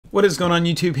What is going on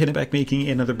YouTube? Hayden back making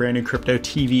another brand new crypto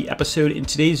TV episode. In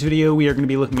today's video, we are going to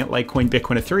be looking at Litecoin,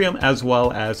 Bitcoin, Ethereum, as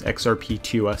well as XRP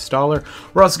to US dollar.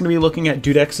 We're also going to be looking at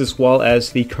DueDEX as well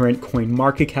as the current coin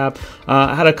market cap.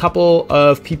 I had a couple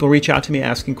of people reach out to me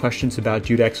asking questions about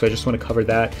DueDEX, so I just want to cover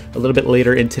that a little bit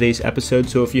later in today's episode.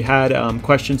 So if you had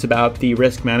questions about the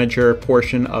risk manager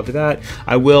portion of that,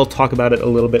 I will talk about it a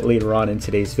little bit later on in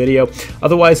today's video.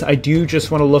 Otherwise, I do just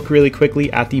want to look really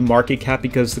quickly at the market cap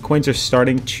because the coins are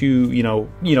starting to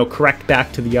correct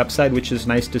back to the upside, which is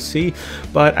nice to see.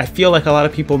 But I feel like a lot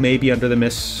of people may be under the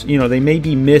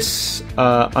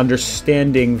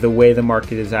misunderstanding the way the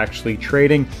market is actually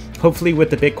trading. Hopefully with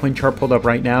the Bitcoin chart pulled up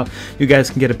right now, you guys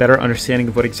can get a better understanding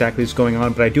of what exactly is going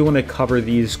on, but I do want to cover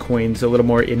these coins a little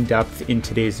more in depth in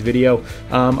today's video.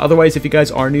 Otherwise, if you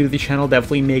guys are new to the channel,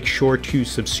 definitely make sure to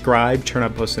subscribe, turn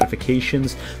on post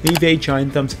notifications, leave a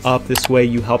giant thumbs up. This way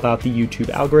you help out the YouTube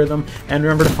algorithm. And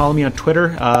remember to follow me on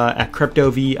Twitter at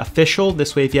CryptoVOfficial.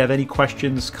 This way, if you have any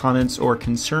questions, comments, or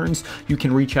concerns, you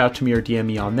can reach out to me or DM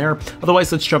me on there.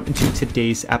 Otherwise, let's jump into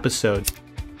today's episode.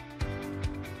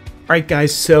 Alright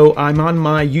guys, so I'm on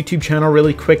my YouTube channel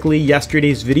really quickly.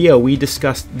 Yesterday's video, we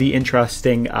discussed the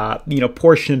interesting,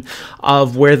 portion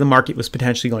of where the market was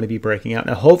potentially going to be breaking out.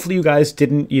 Now, hopefully you guys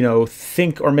didn't,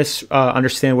 think or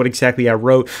misunderstand what exactly I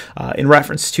wrote in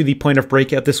reference to the point of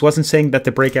breakout. This wasn't saying that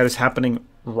the breakout is happening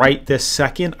right this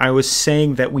second. I was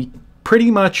saying that we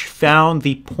pretty much found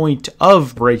the point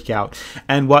of breakout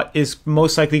and what is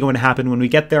most likely going to happen when we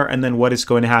get there, and then what is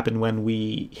going to happen when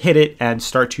we hit it and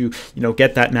start to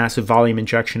get that massive volume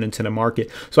injection into the market.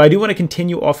 So I do want to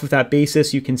continue off of that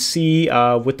basis. You can see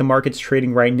with the markets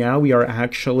trading right now, we are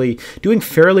actually doing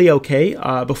fairly okay.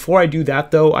 Before I do that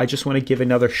though, I just want to give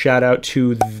another shout out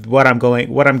to what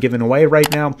I'm giving away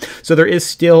right now. So there is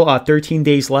still 13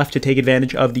 days left to take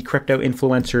advantage of the Crypto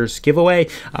Influencers giveaway.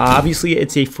 Obviously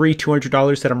it's a free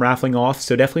 $200 that I'm raffling off,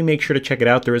 so definitely make sure to check it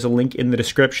out. There is a link in the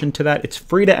description to that. It's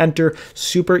free to enter,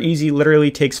 super easy,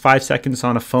 literally takes 5 seconds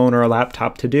on a phone or a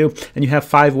laptop to do, and you have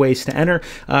 5 ways to enter.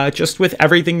 Just with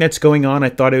everything that's going on, I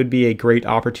thought it would be a great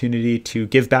opportunity to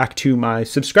give back to my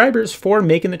subscribers for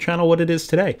making the channel what it is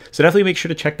today. So definitely make sure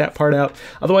to check that part out.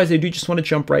 Otherwise, I do just want to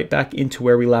jump right back into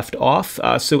where we left off.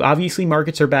 So obviously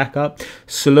markets are back up,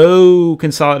 slow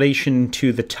consolidation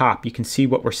to the top. You can see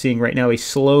what we're seeing right now, a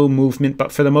slow movement,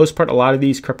 but for the most part, a lot of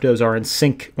these cryptos are in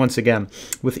sync once again.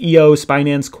 With EOS,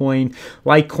 Binance Coin,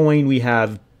 Litecoin, we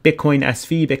have Bitcoin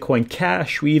SV, Bitcoin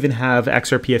Cash, we even have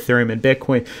XRP, Ethereum, and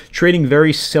Bitcoin trading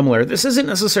very similar. This isn't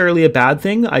necessarily a bad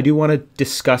thing. I do want to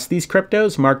discuss these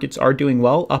cryptos. Markets are doing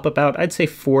well, up about, I'd say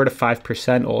 4 to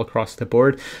 5% all across the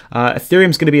board.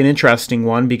 Ethereum's going to be an interesting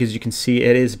one because you can see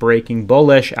it is breaking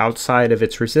bullish outside of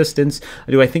its resistance.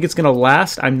 Do I think it's going to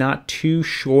last? I'm not too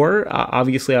sure.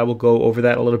 Obviously, I will go over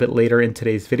that a little bit later in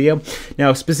today's video.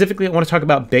 Now, specifically, I want to talk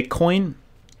about Bitcoin.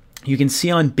 You can see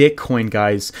on Bitcoin,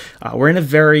 guys, we're in a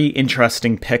very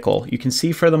interesting pickle. You can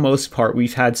see for the most part,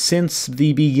 we've had since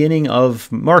the beginning of,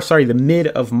 the mid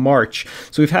of March.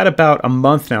 So we've had about a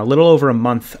month now, a little over a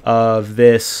month of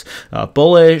this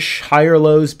bullish, higher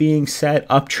lows being set,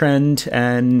 uptrend,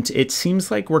 and it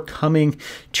seems like we're coming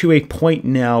to a point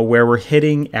now where we're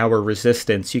hitting our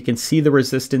resistance. You can see the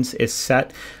resistance is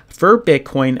set for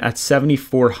Bitcoin at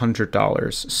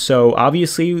 $7,400. So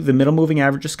obviously the middle moving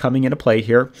average is coming into play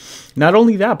here. Not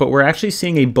only that, but we're actually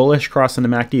seeing a bullish cross on the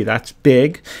MACD. That's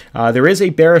big. There is a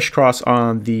bearish cross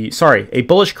on the, a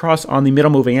bullish cross on the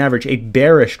middle moving average, a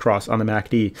bearish cross on the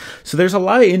MACD. So there's a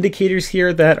lot of indicators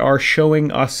here that are showing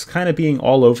us kind of being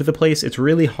all over the place. It's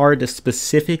really hard to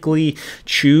specifically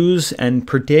choose and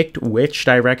predict which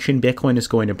direction Bitcoin is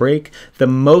going to break. The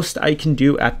most I can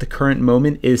do at the current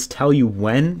moment is tell you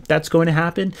when that's going to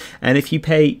happen. And if you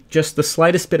pay just the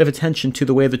slightest bit of attention to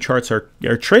the way the charts are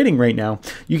trading right now,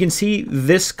 you can see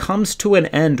this comes to an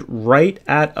end right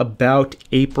at about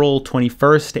April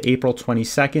 21st to April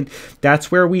 22nd.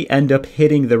 That's where we end up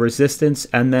hitting the resistance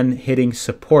and then hitting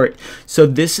support. So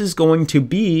this is going to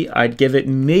be, I'd give it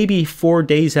maybe 4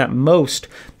 days at most,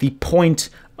 the point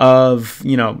of,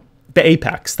 the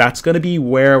apex. That's going to be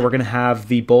where we're going to have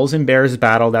the bulls and bears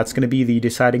battle. That's going to be the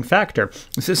deciding factor.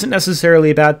 This isn't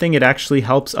necessarily a bad thing. It actually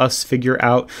helps us figure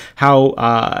out how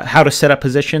to set up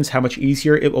positions, how much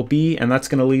easier it will be, and that's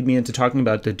going to lead me into talking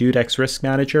about the DueDEX risk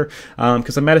manager,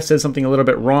 because I might have said something a little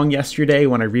bit wrong yesterday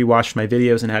when I rewatched my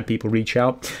videos and had people reach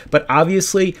out. But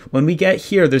obviously, when we get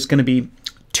here, there's going to be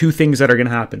two things that are going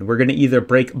to happen. We're going to either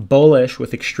break bullish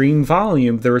with extreme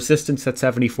volume, the resistance at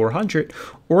 7,400,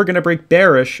 or we're going to break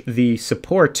bearish, the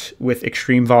support with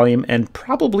extreme volume, and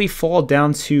probably fall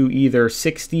down to either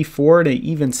 $64,000 to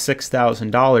even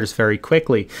 $6,000 very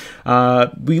quickly.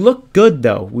 We look good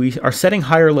though. We are setting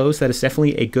higher lows. That is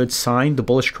definitely a good sign. The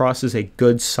bullish cross is a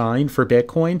good sign for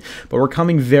Bitcoin, but we're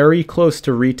coming very close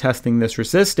to retesting this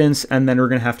resistance, and then we're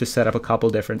going to have to set up a couple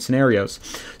different scenarios.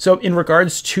 So in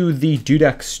regards to the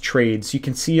DueDEX trades, you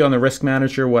can see on the risk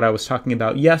manager what I was talking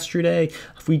about yesterday.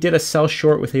 If we did a sell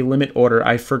short with a limit order,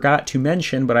 I forgot to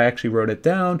mention, but I actually wrote it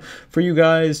down for you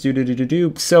guys.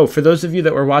 So for those of you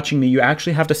that were watching me, you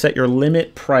actually have to set your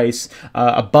limit price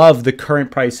above the current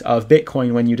price of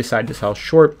Bitcoin when you decide to sell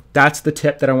short. That's the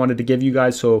tip that I wanted to give you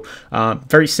guys. So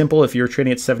very simple. If you're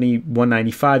trading at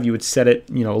 71.95, you would set it,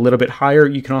 a little bit higher.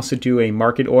 You can also do a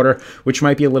market order, which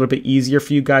might be a little bit easier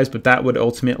for you guys, but that would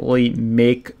ultimately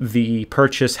make the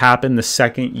purchase happen the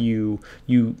second you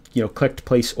clicked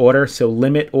place order. So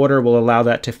limit order will allow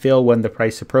that to fill when the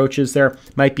price approaches there.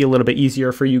 Might be a little bit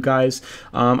easier for you guys.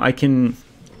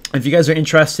 If you guys are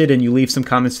interested and you leave some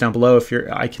comments down below,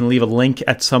 I can leave a link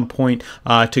at some point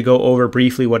to go over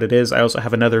briefly what it is. I also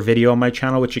have another video on my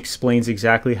channel which explains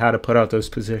exactly how to put out those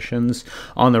positions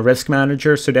on the risk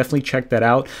manager, so definitely check that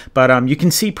out. But you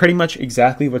can see pretty much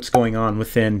exactly what's going on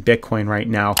within Bitcoin right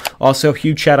now. Also,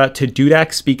 huge shout out to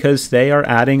DueDEX because they are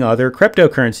adding other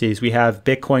cryptocurrencies. We have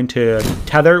Bitcoin to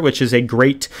Tether, which is a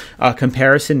great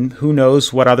comparison. Who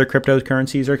knows what other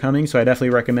cryptocurrencies are coming, so I definitely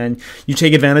recommend you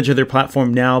take advantage of their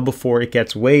platform now before it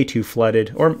gets way too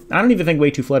flooded, or I don't even think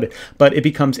way too flooded, but it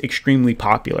becomes extremely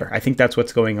popular. I think that's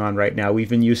what's going on right now.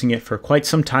 We've been using it for quite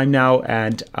some time now,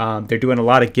 and they're doing a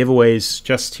lot of giveaways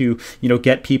just to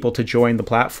get people to join the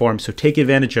platform. So take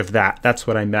advantage of that. That's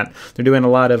what I meant. They're doing a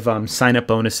lot of sign up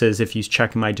bonuses if you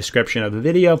check my description of the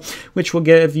video, which will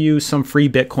give you some free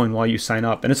Bitcoin while you sign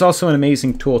up. And it's also an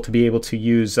amazing tool to be able to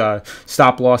use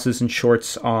stop losses and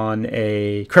shorts on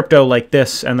a crypto like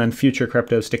this, and then future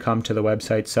cryptos to come to the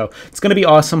website. So it's going to be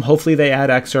awesome. Hopefully they add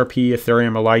XRP,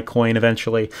 Ethereum, or Litecoin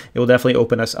eventually. It will definitely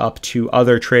open us up to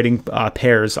other trading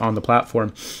pairs on the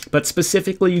platform. But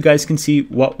specifically, you guys can see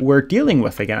what we're dealing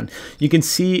with again. You can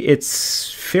see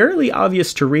it's fairly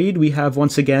obvious to read. We have,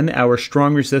 once again, our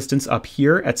strong resistance up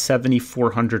here at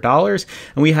 $7,400,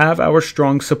 and we have our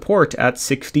strong support at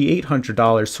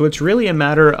 $6,800. So it's really a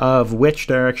matter of which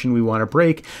direction we want to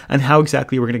break and how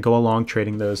exactly we're going to go along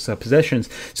trading those positions.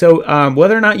 So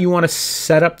whether or not you want to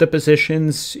set up the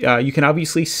positions, you can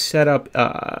obviously set up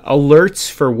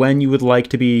alerts for when you would like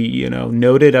to be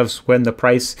noted of when the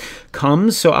price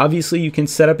comes. So obviously you can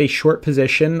set up a short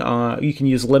position. You can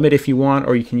use limit if you want,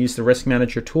 or you can use the risk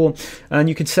manager tool, and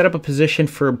you can set up a position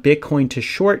for Bitcoin to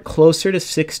short closer to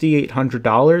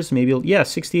 $6,800, maybe, yeah,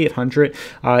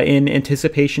 $6,800, in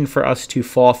anticipation for us to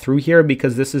fall through here,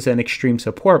 because this is an extreme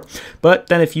support. But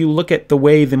then if you look at the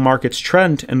way the markets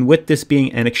trend, and with this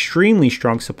being an extremely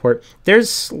strong support,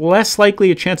 there's less likely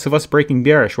a chance of us breaking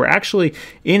bearish. We're actually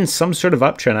in some sort of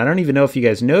uptrend. I don't even know if you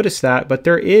guys noticed that, but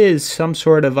there is some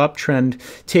sort of uptrend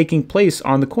taking place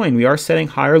on the coin. We are setting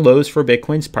higher lows for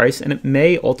Bitcoin's price, and it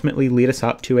may ultimately lead us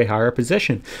up to a higher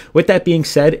position. With that being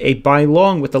said, a buy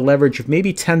long with a leverage of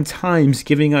maybe 10 times,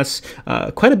 giving us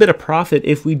quite a bit of profit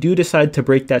if we do decide to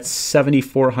break that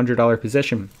 $7,400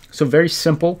 position. So very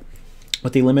simple.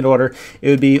 With the limit order,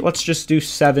 it would be, let's just do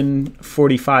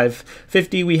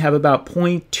 745.50. We have about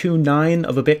 0.29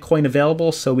 of a Bitcoin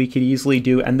available, so we could easily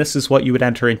do, and this is what you would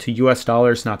enter into US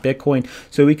dollars, not Bitcoin.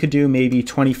 So we could do maybe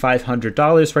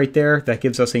 $2,500 right there. That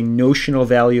gives us a notional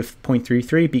value of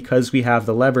 0.33 because we have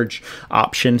the leverage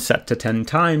option set to 10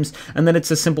 times. And then it's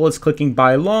as simple as clicking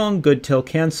buy long, good till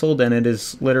canceled, and it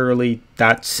is literally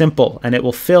that simple. And it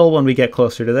will fill when we get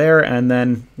closer to there, and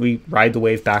then we ride the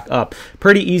wave back up.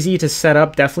 Pretty easy to set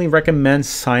up. Definitely recommend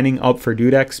signing up for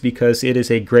DueDEX because it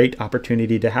is a great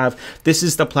opportunity to have. This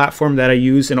is the platform that I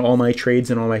use in all my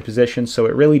trades and all my positions, so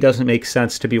it really doesn't make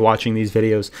sense to be watching these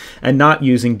videos and not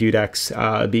using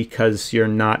DueDEX because you're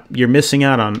missing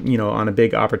out on on a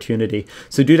big opportunity.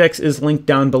 So DueDEX is linked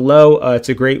down below. It's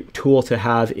a great tool to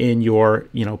have in your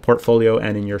portfolio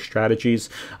and in your strategies.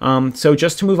 So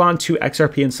just to move on to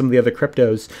XRP and some of the other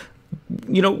cryptos,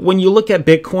 when you look at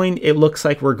Bitcoin, it looks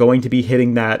like we're going to be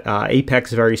hitting that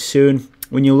apex very soon.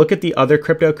 When you look at the other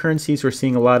cryptocurrencies, we're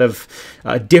seeing a lot of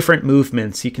different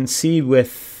movements. You can see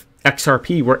with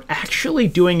XRP, we're actually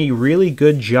doing a really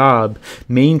good job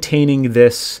maintaining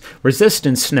this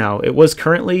resistance now. It was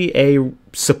currently a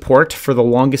support for the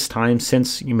longest time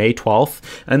since May 12th,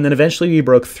 and then eventually we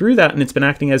broke through that, and it's been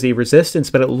acting as a resistance,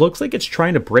 but it looks like it's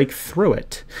trying to break through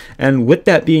it. And with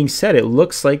that being said, it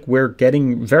looks like we're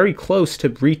getting very close to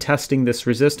retesting this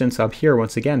resistance up here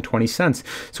once again, 20 cents.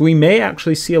 So we may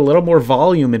actually see a little more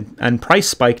volume and price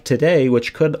spike today,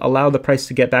 which could allow the price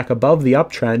to get back above the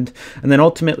uptrend and then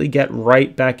ultimately get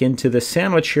right back into the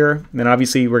sandwich here. And then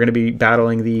obviously we're going to be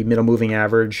battling the middle moving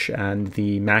average and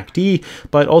the MACD,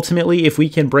 but ultimately if we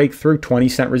can break through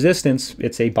 20-cent resistance,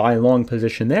 it's a buy long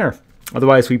position there.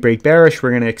 Otherwise, we break bearish,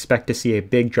 we're going to expect to see a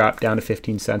big drop down to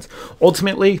 15 cents.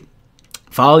 Ultimately,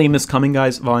 volume is coming,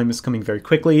 guys. Volume is coming very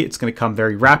quickly. It's going to come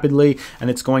very rapidly, and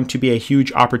it's going to be a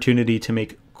huge opportunity to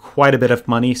make quite a bit of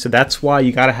money. So that's why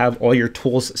you got to have all your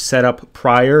tools set up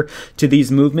prior to these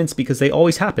movements, because they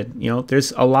always happen. You know,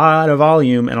 there's a lot of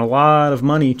volume and a lot of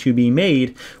money to be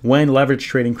made when leverage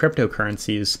trading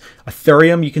cryptocurrencies.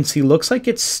 Ethereum, you can see, looks like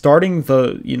it's starting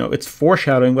the, you know, it's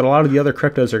foreshadowing what a lot of the other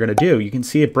cryptos are going to do. You can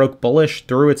see it broke bullish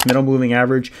through its middle moving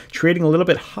average, trading a little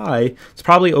bit high. It's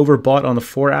probably overbought on the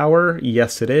 4-hour.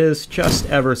 Yes, it is, just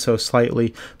ever so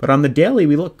slightly. But on the daily,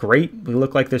 we look great. We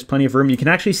look like there's plenty of room. You can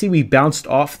actually see we bounced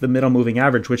off the middle moving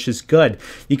average, which is good.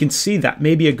 You can see that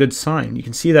may be a good sign. You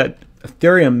can see that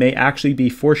Ethereum may actually be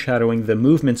foreshadowing the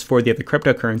movements for the other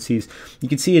cryptocurrencies. You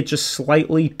can see it just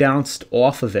slightly bounced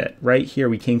off of it right here.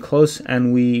 We came close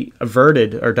and we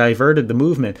averted or diverted the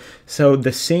movement. So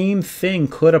the same thing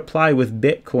could apply with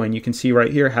Bitcoin. You can see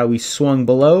right here how we swung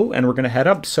below and we're going to head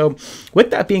up. So with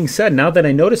that being said, now that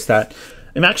I noticed that,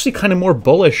 I'm actually kind of more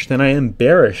bullish than I am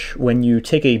bearish when you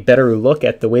take a better look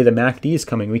at the way the MACD is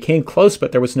coming. We came close,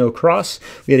 but there was no cross.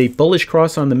 We had a bullish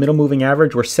cross on the middle moving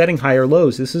average. We're setting higher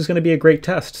lows. This is going to be a great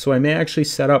test. So I may actually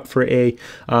set up for a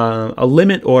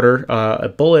limit order, a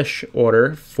bullish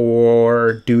order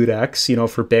for DueDEX, you know,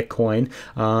 for Bitcoin.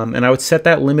 And I would set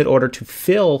that limit order to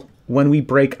fill when we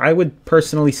break, I would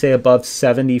personally say above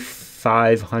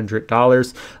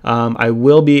 $7,500. I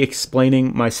will be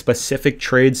explaining my specific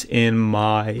trades in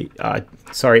my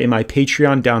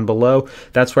Patreon down below.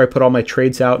 That's where I put all my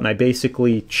trades out, and I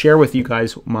basically share with you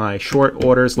guys my short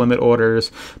orders, limit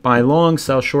orders, buy long,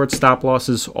 sell short, stop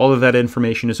losses. All of that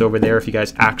information is over there if you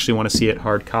guys actually want to see it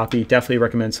hard copy. Definitely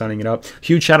recommend signing it up.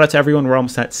 Huge shout out to everyone. We're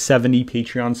almost at 70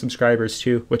 Patreon subscribers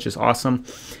too, which is awesome.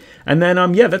 And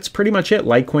then, yeah, that's pretty much it.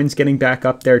 Litecoin's getting back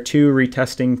up there too,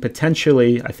 retesting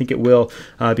potentially. I think it will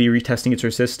be retesting its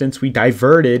resistance. We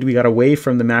diverted. We got away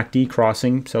from the MACD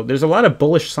crossing. So there's a lot of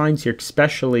bullish signs here,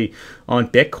 especially on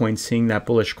Bitcoin, seeing that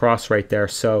bullish cross right there.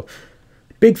 So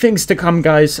big things to come,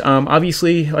 guys.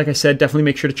 Obviously, like I said, definitely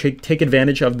make sure to take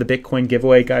advantage of the Bitcoin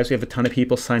giveaway, guys. We have a ton of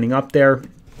people signing up there.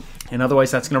 And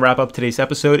otherwise, that's going to wrap up today's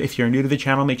episode. If you're new to the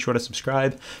channel, make sure to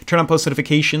subscribe, turn on post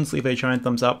notifications, leave a giant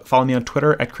thumbs up, follow me on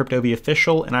Twitter at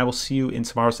CryptoVOfficial, and I will see you in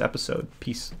tomorrow's episode.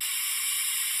 Peace.